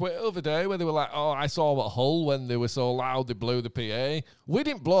something on Twitter the other day where they were like, oh, I saw at Hull when they were so loud they blew the PA. We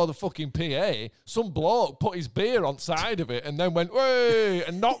didn't blow the fucking PA. Some bloke put his beer on side of it and then went, way,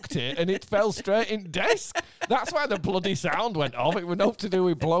 and knocked it and it fell straight in desk. That's why the bloody sound went off. It was nothing to do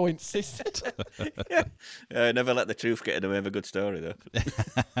with blowing system. Never let the truth get in the way of a good story, though.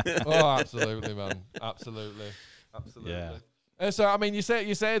 Oh, absolutely, man. Absolutely. Yeah. So, I mean, you say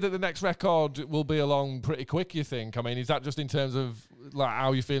that the next record will be along pretty quick, you think? I mean, is that just in terms of like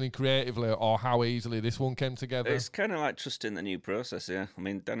how you're feeling creatively or how easily this one came together? It's kind of like trusting the new process, yeah. I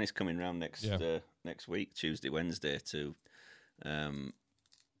mean, Danny's coming round next week, Tuesday, Wednesday, to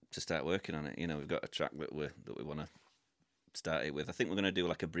start working on it. We've got a track that we want to start it with. I think we're going to do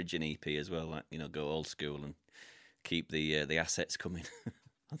like a bridging EP as well, like, you know, go old school and keep the assets coming.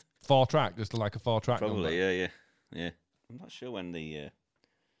 4-track, just like a 4-track. Probably, yeah. I'm not sure when we're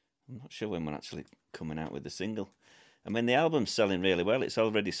actually coming out with the single. I mean, the album's selling really well. It's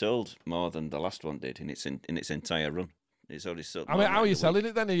already sold more than the last one did in its entire run. It's already sold. I mean, how are you selling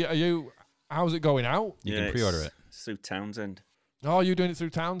it then? Are you? How's it going out? You can pre-order it. It's through Townsend. Oh, you're doing it through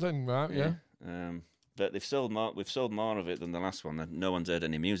Townsend, right? Yeah. But they've sold more. We've sold more of it than the last one. And no one's heard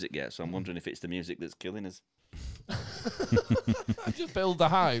any music yet, so I'm wondering if it's the music that's killing us. Just build the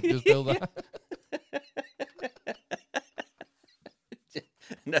hype. Just build the hype.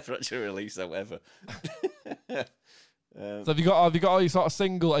 Never actually released, however. So have you got all your sort of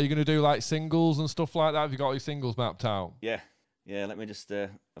single? Are you going to do like singles and stuff like that? Have you got all your singles mapped out? Yeah. Let me just.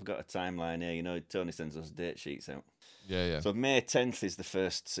 I've got a timeline here. You know, Tony sends us date sheets out. Yeah. So May 10th is the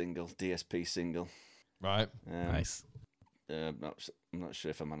first single, DSP single. Right. Nice. I'm not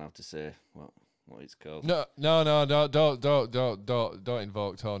sure if I'm allowed to say what it's called. No, don't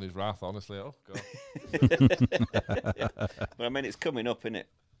invoke Tony's wrath. Honestly, oh god. But I mean, it's coming up, isn't it?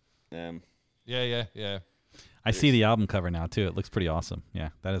 Yeah. I see the album cover now too. It looks pretty awesome. Yeah,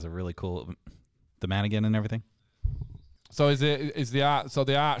 that is a really cool. The mannequin and everything. So is the art? So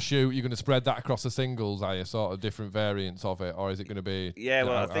the art shoot, you're going to spread that across the singles, are you? Sort of different variants of it, or is it going to be? Yeah,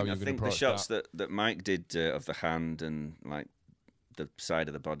 well, I think the shots that Mike did of the hand and like the side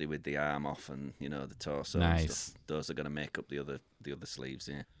of the body with the arm off, and you know the torso. Nice. And stuff, those are going to make up the other sleeves.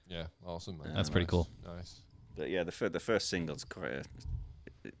 Yeah. Yeah, awesome, man. That's pretty cool. Nice. But yeah, the first single's quite.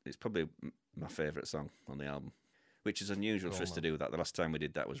 It's probably my favourite song on the album, which is unusual for us to do that. The last time we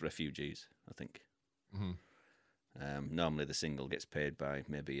did that was Refugees, I think. Mm-hmm. Normally the single gets paid by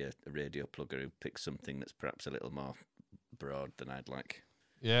maybe a radio plugger who picks something that's perhaps a little more broad than I'd like.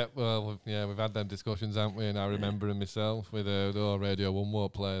 Yeah, well, we've had them discussions, haven't we? And I remember them myself with Radio 1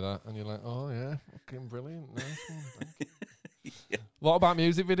 won't play that. And you're like, oh yeah, fucking brilliant. Nice one, thank you. Yeah. What about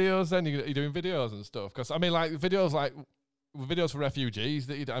music videos then? You're doing videos and stuff? Because, I mean, like, videos for Refugees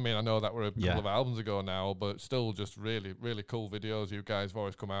that I mean, I know that were a couple of albums ago now, but still just really, really cool videos you guys have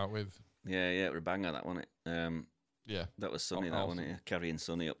always come out with. Yeah, we're a banger, that wasn't it? Yeah. That was Sonny, that wasn't it? Carrying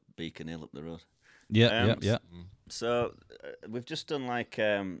Sonny up Beacon Hill up the road. Yeah. So we've just done like,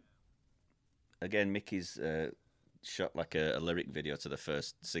 again, Mickey's shot like a lyric video to the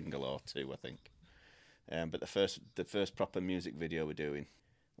first single or two, I think. But the first proper music video we're doing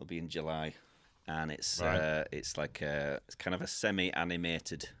will be in July. And it's like it's kind of a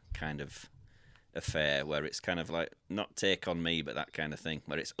semi-animated kind of affair where it's kind of like not Take On Me, but that kind of thing,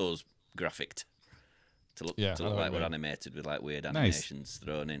 where it's us graphicked to look like we're animated with like weird animations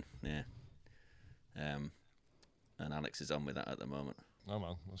thrown in. Yeah. And Alex is on with that at the moment. Oh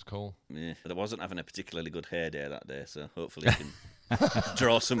man, that's cool. Yeah, but I wasn't having a particularly good hair day that day, so hopefully I can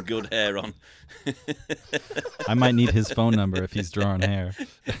draw some good hair on. I might need his phone number if he's drawing hair.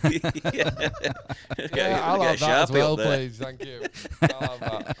 I'll have that as well, please. Thank you.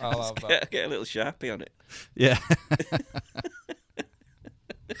 I'll have that. Get a little Sharpie on it. Yeah.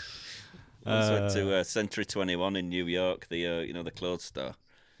 I went to Century 21 in New York, the clothes store.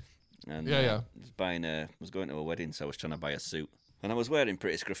 And I was going to a wedding, so I was trying to buy a suit. And I was wearing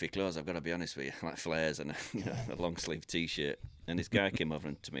pretty scruffy clothes, I've got to be honest with you, like flares and a long sleeve T-shirt. And this guy came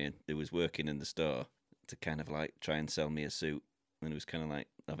over to me who was working in the store to kind of like try and sell me a suit. And he was kind of like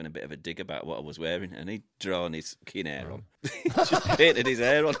having a bit of a dig about what I was wearing. And he'd drawn his skin hair on. He just painted his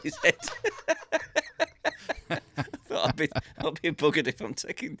hair on his head. I thought I'll be buggered if I'm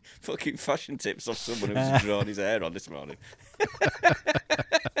taking fucking fashion tips off someone who's drawn his hair on this morning.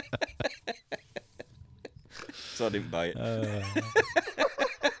 So I didn't buy it.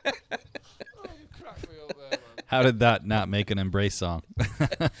 How did that not make an Embrace song?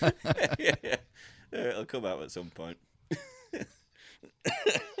 Yeah. It'll come out at some point.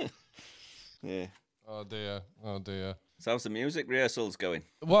 Yeah. Oh dear. So how's the music rehearsals going?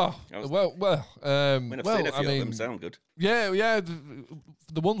 Well. I've seen a few of them sound good. Yeah.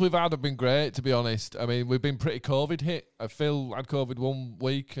 The ones we've had have been great, to be honest. I mean, we've been pretty COVID hit. Phil had COVID 1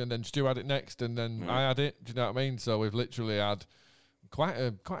 week, and then Stu had it next, and then I had it. Do you know what I mean? So we've literally had quite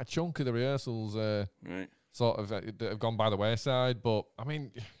a chunk of the rehearsals sort of that have gone by the wayside. But I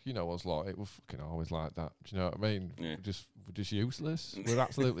mean, you know us lot, it was fucking always like that. Do you know what I mean? Yeah. We're just useless. We're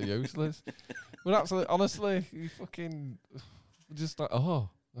absolutely useless. We're absolutely, honestly, we're just like, oh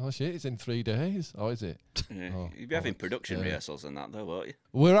shit, it's in 3 days. Oh, is it? Yeah. You'd be having production rehearsals and that though, won't you?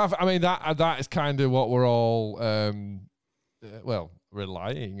 I mean, that is kind of what we're all,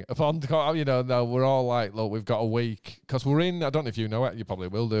 relying upon. You know, now we're all like, look, we've got a week because we're in. I don't know if you know it. You probably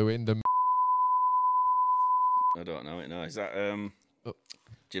will do in the I don't know it. No, is that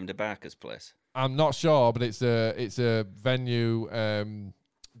Jim DeBarker's place? I'm not sure, but it's a venue and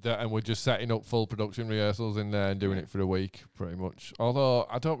we're just setting up full production rehearsals in there and doing it for a week, pretty much. Although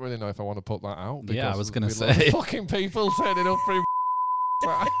I don't really know if I want to put that out. Yeah, I was gonna there's loads say. of fucking people turning up for.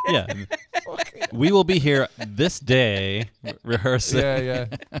 Yeah. We will be here this day rehearsing.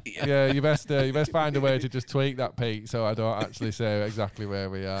 Yeah. You best find a way to just tweak that, Pete, so I don't actually say exactly where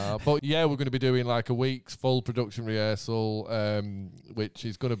we are. But yeah, we're going to be doing like a week's full production rehearsal, which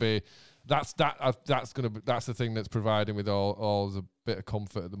is going to be that's the thing that's providing with all a bit of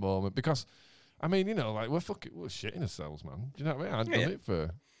comfort at the moment, because I mean, you know, like we're shitting ourselves, man. Do you know what I mean? I hadn't done it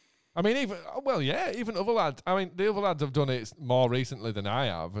for. I mean, even other lads. I mean, the other lads have done it more recently than I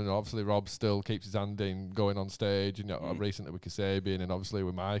have, and obviously Rob still keeps his hand in going on stage. You know, recently with Kasabian and obviously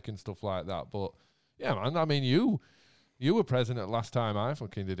with Mike and stuff like that. But yeah, man. I mean, you were present at last time I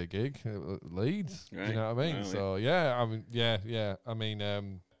fucking did a gig at Leeds. Right. You know what I mean? So yeah, I mean, yeah. I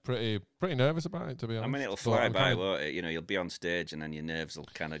mean, pretty nervous about it, to be honest. I mean, it'll fly by, won't it? You know, you'll be on stage and then your nerves will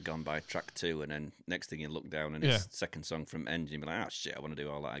kind of gone by track 2, and then next thing you look down and it's second song from End, and you'll be like, oh shit, I want to do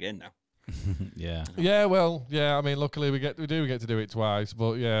all that again now. Yeah. Yeah, well, yeah, I mean, luckily we do get to do it twice,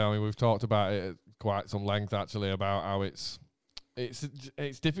 but yeah, I mean, we've talked about it at quite some length actually about how it's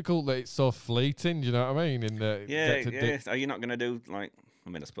difficult that it's so fleeting, do you know what I mean? Are you not going to do, like,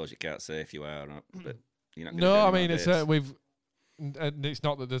 I mean, I suppose you can't say if you are or not, but you're not going to No, I mean, it's and it's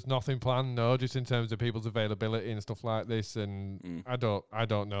not that there's nothing planned, no, just in terms of people's availability and stuff like this. And I don't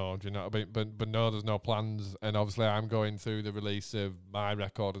know, do you know what I mean? But no, there's no plans. And obviously I'm going through the release of my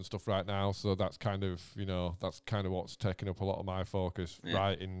record and stuff right now. So that's kind of, you know, what's taking up a lot of my focus,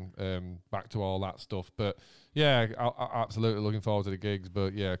 writing back to all that stuff. But yeah, I absolutely looking forward to the gigs.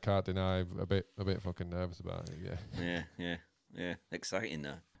 But yeah, can't deny a bit fucking nervous about it. Yeah. Exciting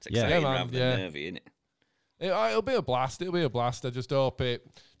though. It's exciting rather than nervy, isn't it? It'll be a blast. I just hope it.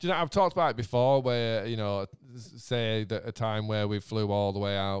 Do you know, I've talked about it before, where, you know, say that a time where we flew all the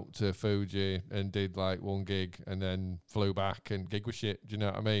way out to Fuji and did like one gig and then flew back and gig was shit. Do you know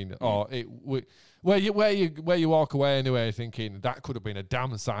what I mean? Or where you walk away anyway thinking that could have been a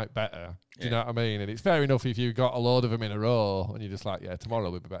damn sight better. Do you know what I mean? And it's fair enough if you got a load of them in a row and you're just like, yeah, tomorrow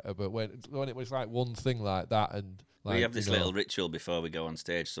will be better. But when it was like one thing like that, and like, we have this little ritual before we go on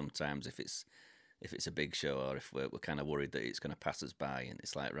stage sometimes, if it's a big show or if we're kind of worried that it's going to pass us by, and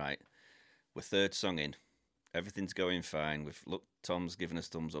it's like, right, we're third song in, everything's going fine, Tom's giving us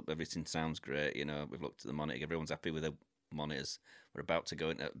thumbs up, everything sounds great, you know, we've looked at the monitor, everyone's happy with the monitors, we're about to go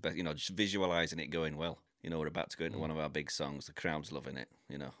into, you know, just visualising it going well, you know, we're about to go into one of our big songs, the crowd's loving it,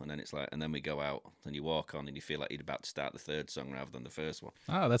 you know, and then it's like, and then we go out, and you walk on and you feel like you're about to start the third song rather than the first one.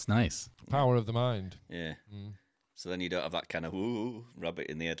 Oh, that's nice. Power of the mind. Yeah. So then you don't have that kind of rabbit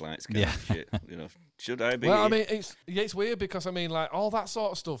in the headlights kind of shit. You know, should I be? Well, I mean, it's weird because I mean, like all that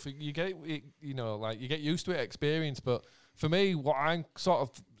sort of stuff, you get you know, like you get used to it, experience. But for me, what I'm sort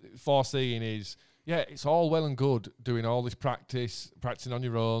of foreseeing is, yeah, it's all well and good doing all this practicing on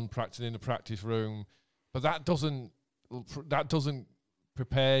your own, practicing in the practice room, but that doesn't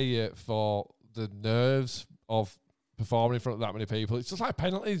prepare you for the nerves of performing in front of that many people. It's just like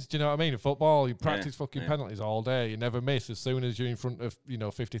penalties, do you know what I mean? In football, you practice penalties all day. You never miss. As soon as you're in front of, you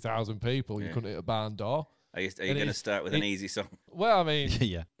know, 50,000 people, you couldn't hit a barn door. Are you going to start with an easy song? Well, I mean,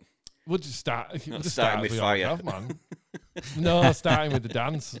 yeah. We'll just start. Starting with fire. Have, man. No, starting with the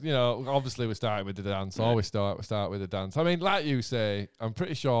dance. You know, obviously we're starting with the dance. Always start with the dance. I mean, like you say, I'm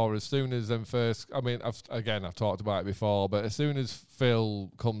pretty sure as soon as them first, I mean, I've talked about it before, but as soon as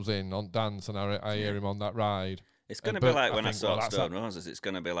Phil comes in on dance and I hear him on that ride, it's going to be like when I saw Stone Roses. It's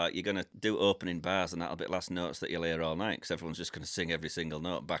going to be like you're going to do opening bars and that'll be last notes that you'll hear all night because everyone's just going to sing every single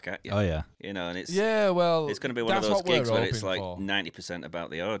note back at you. Oh, yeah. You know, and it's... Yeah, well... It's going to be one of those gigs where it's like 90%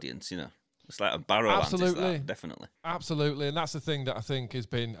 about the audience, you know. It's like a Barrowland, definitely. Absolutely, and that's the thing that I think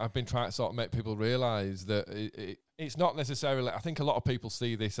I've been trying to sort of make people realise that it's not necessarily. I think a lot of people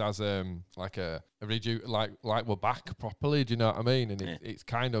see this as like a redo, like we're back properly. Do you know what I mean? And it's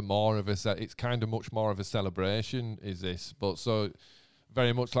kind of more of it's kind of much more of a celebration. Is this? But so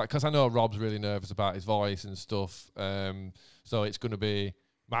very much like, because I know Rob's really nervous about his voice and stuff. So it's going to be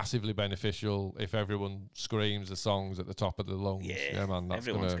massively beneficial if everyone screams the songs at the top of the lungs. Yeah man, that's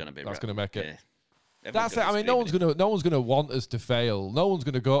going to make it. Yeah. That's it. I mean, no one's gonna want us to fail. No one's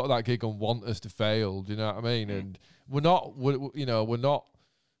gonna go to that gig and want us to fail. Do you know what I mean? And we're not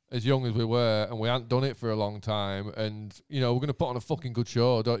as young as we were, and we haven't done it for a long time. And you know, we're gonna put on a fucking good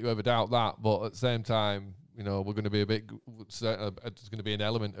show. Don't you ever doubt that. But at the same time, you know, we're gonna be there's gonna be an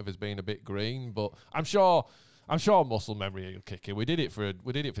element of us being a bit green. But I'm sure I'm sure muscle memory will kick in. We did it for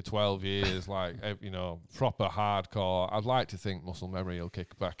 12 years, like proper hardcore. I'd like to think muscle memory will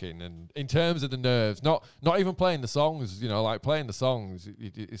kick back in. And in terms of the nerves, not even playing the songs, like playing the songs,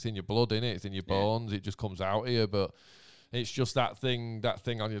 it's in your blood, innit? It's in your bones. It just comes out of you. But it's just that thing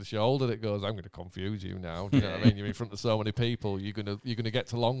on your shoulder that goes, I'm going to confuse you now. Do you know what I mean? You're in front of so many people. You're gonna get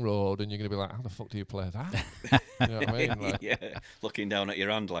to Long Road and you're gonna be like, how the fuck do you play that? You know what I mean? Like, yeah, looking down at your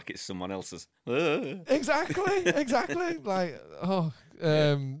hand like it's someone else's. Exactly. Like,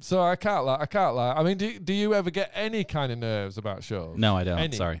 so I can't lie. I mean, do you ever get any kind of nerves about shows? No, I don't.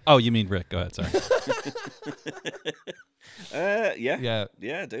 Any? Sorry. Oh, you mean Rick? Go ahead. Sorry. Yeah,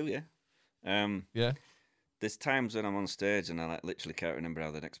 I do. Yeah. Yeah. There's times when I'm on stage and I literally can't remember how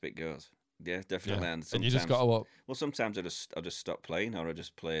the next bit goes. Yeah, definitely. Yeah. And And you just got to what? Well, sometimes I just stop playing, or I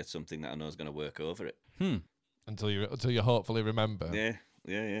just play something that I know is going to work over it. Until you hopefully remember. Yeah.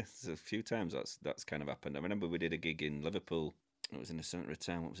 There's a few times that's kind of happened. I remember we did a gig in Liverpool. It was in the centre of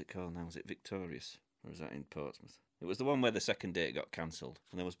town. What was it called now? Was it Victorious? Or was that in Portsmouth? It was the one where the second date got cancelled.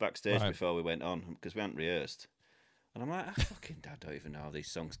 And I was backstage before we went on because we hadn't rehearsed. And I'm like, I don't even know how these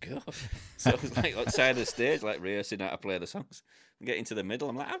songs go. So I was like outside the stage, like rehearsing how to play the songs. And getting to the middle,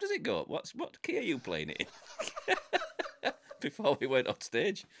 I'm like, how does it go? What key are you playing it in? Before we went on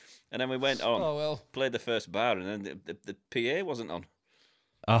stage. And then we went on, played the first bar, and then the PA wasn't on.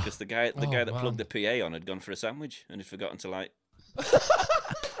 Because the guy that plugged the PA on had gone for a sandwich and had forgotten to like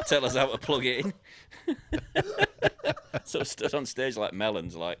tell us how to plug it in. So I stood on stage like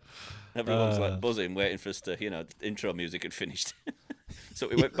melons, like everyone's like buzzing, waiting for us to, the intro music had finished. So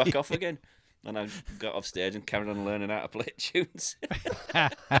we went back off again. And I got off stage and carried on learning how to play tunes.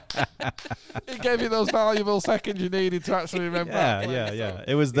 It gave you those valuable seconds you needed to actually remember. Yeah.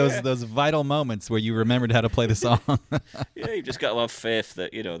 It was those vital moments where you remembered how to play the song. Yeah, you just got to have faith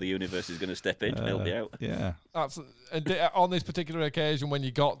that the universe is going to step in and help you out. Yeah, absolutely. And on this particular occasion, when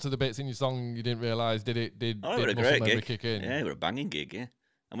you got to the bits in your song, you didn't realise did muscle a great memory gig. kick in? Yeah, it was a banging gig. Yeah,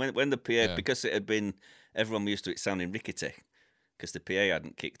 and when the PA because it had been everyone was used to it sounding rickety because the PA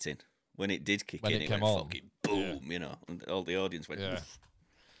hadn't kicked in. When it did kick in, it went fucking boom, and all the audience went, oof.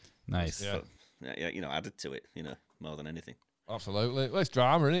 Nice. So, added to it, more than anything. Absolutely. Well, it's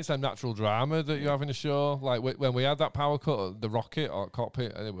drama, and it's a natural drama that you have in a show. Like when we had that power cut, the Rocket or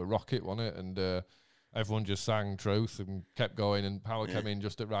Cockpit, it was Rocket, wasn't it? And everyone just sang Truth and kept going, and power came in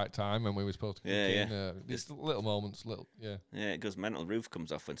just at the right time when we were supposed to kick in. Just little moments, Yeah, it goes mental. Roof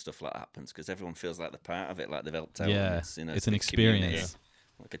comes off when stuff like that happens because everyone feels like they're part of it, like they've helped out. Yeah, it's an experience.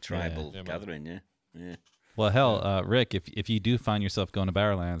 Like a tribal gathering, yeah. Well, hell, Rick, if you do find yourself going to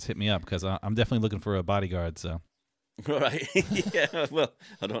Barrowlands, hit me up because I'm definitely looking for a bodyguard. So, right, yeah. Well,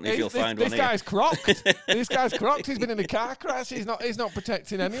 I don't know if you'll find one. This guy's crocked. This guy's crocked. He's been in a car crash. He's not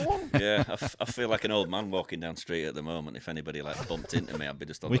protecting anyone. Yeah, I feel like an old man walking down the street at the moment. If anybody bumped into me, I'd be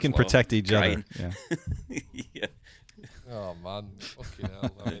just on we the can floor, protect each crying. other. Yeah. Yeah. Oh man, fucking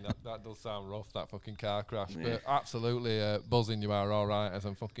hell! I mean, that does sound rough. That fucking car crash, but absolutely buzzing. You are all right, as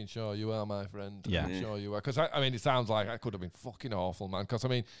I'm fucking sure you are, my friend. Yeah, I'm sure you are. Because I mean, it sounds like that could have been fucking awful, man. Because I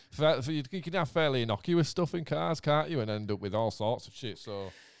mean, you can have fairly innocuous stuff in cars, can't you? And end up with all sorts of shit.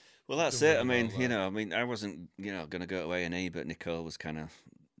 So, well, that's it. I mean, I wasn't, going to go to A&E, but Nicole was kind of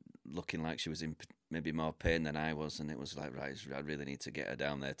looking like she was in maybe more pain than I was, and it was like, right, I really need to get her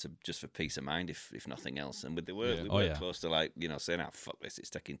down there just for peace of mind, if nothing else. And with the work, we were close to saying, fuck this, it's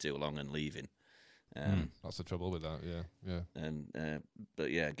taking too long and leaving. That's the trouble with that, yeah. And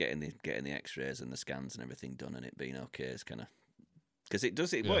but yeah, getting the X-rays and the scans and everything done and it being okay is kind of because it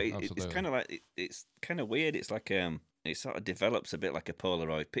does it. It's kind of like it's kind of weird. It's like it sort of develops a bit like a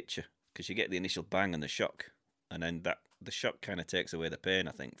Polaroid picture because you get the initial bang and the shock, and then the shock kind of takes away the pain,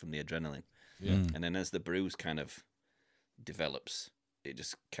 I think, from the adrenaline. Yeah. And then as the bruise kind of develops, it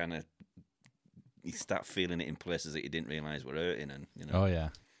just kind of you start feeling it in places that you didn't realise were hurting, and Oh yeah.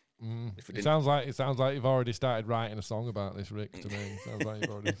 It sounds like you've already started writing a song about this, Rick. To me, it sounds like you've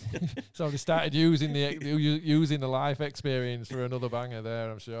already started using the life experience for another banger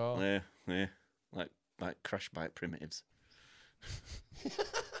there. I'm sure. Yeah, like Crash Bite Primitives.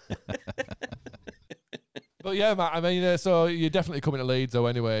 But yeah, Matt, I mean, so you're definitely coming to Leeds, though,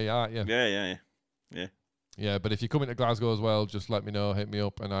 anyway, aren't you? Yeah. Yeah, but if you're coming to Glasgow as well, just let me know, hit me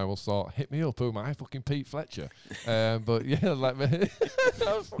up, and I will sort. Hit me up, who am I? Fucking Pete Fletcher. But yeah, let me.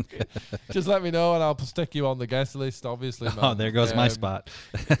 Just let me know, and I'll stick you on the guest list. Obviously, man. Oh, there goes my spot.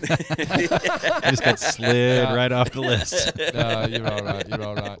 I just got slid right off the list. No, you're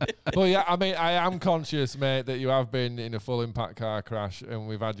all right. But yeah, I mean, I am conscious, mate, that you have been in a full impact car crash, and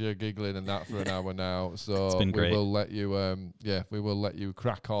we've had you giggling and that for an hour now. So it's been great. We will let you, we will let you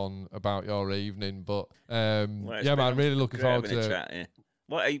crack on about your evening. But Well, Yeah, man, really looking forward having a to chat, yeah.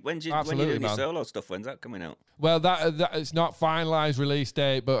 When you Absolutely, doing your man. solo stuff? When's that coming out? Well, that it's not finalised release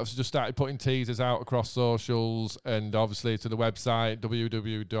date, but I've just started putting teasers out across socials and obviously to the website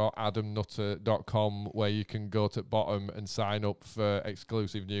www.adamnutter.com, where you can go to the bottom and sign up for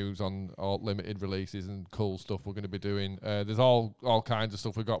exclusive news on all limited releases and cool stuff we're going to be doing. There's all kinds of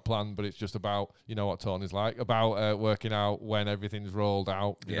stuff we've got planned, but it's just about, you know what Tony's like, about working out when everything's rolled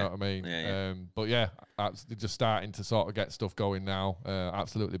out. You know what I mean? Yeah. But yeah, just starting to sort of get stuff going now.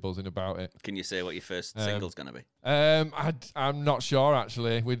 Absolutely buzzing about it. Can you say what your first single's going to be? I'm not sure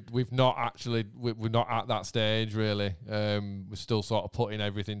actually. We're not at that stage really. We're still sort of putting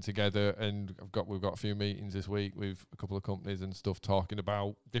everything together, and we've got a few meetings this week with a couple of companies and stuff, talking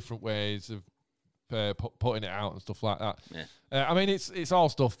about different ways of putting it out and stuff like that. Yeah. I mean, it's all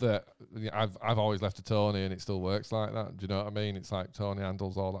stuff that I've always left to Tony, and it still works like that. Do you know what I mean? It's like Tony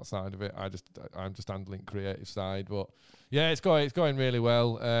handles all that side of it. I'm just handling creative side, but yeah, it's going really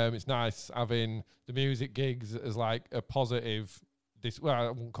well. It's nice having the music gigs as like a positive. Well, I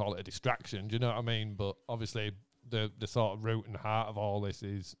wouldn't call it a distraction. Do you know what I mean? But obviously, the sort of root and heart of all this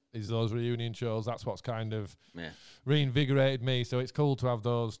is those reunion shows. That's what's kind of reinvigorated me. So it's cool to have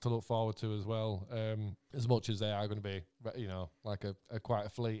those to look forward to as well. As much as they are going to be, you know, like a quite a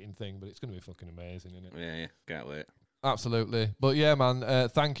fleeting thing, but it's going to be fucking amazing, isn't it? Yeah, can't wait. Absolutely. But yeah, man,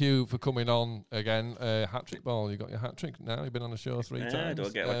 thank you for coming on again. Hat-trick ball, you got your hat-trick now. You've been on the show 3 times. Do I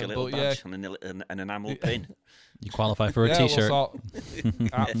get like a little badge and an enamel pin? You qualify for a T-shirt.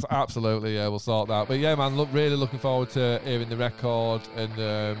 Absolutely, yeah, we'll sort that. But yeah, man, really looking forward to hearing the record.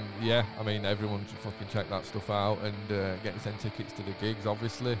 And yeah, I mean, everyone should fucking check that stuff out and get send tickets to the gigs,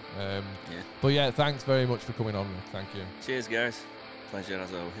 obviously. But yeah, thanks very much for coming on. Thank you. Cheers, guys. Pleasure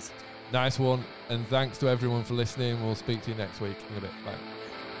as always. Nice one. And thanks to everyone for listening. We'll speak to you next week in a bit. Bye.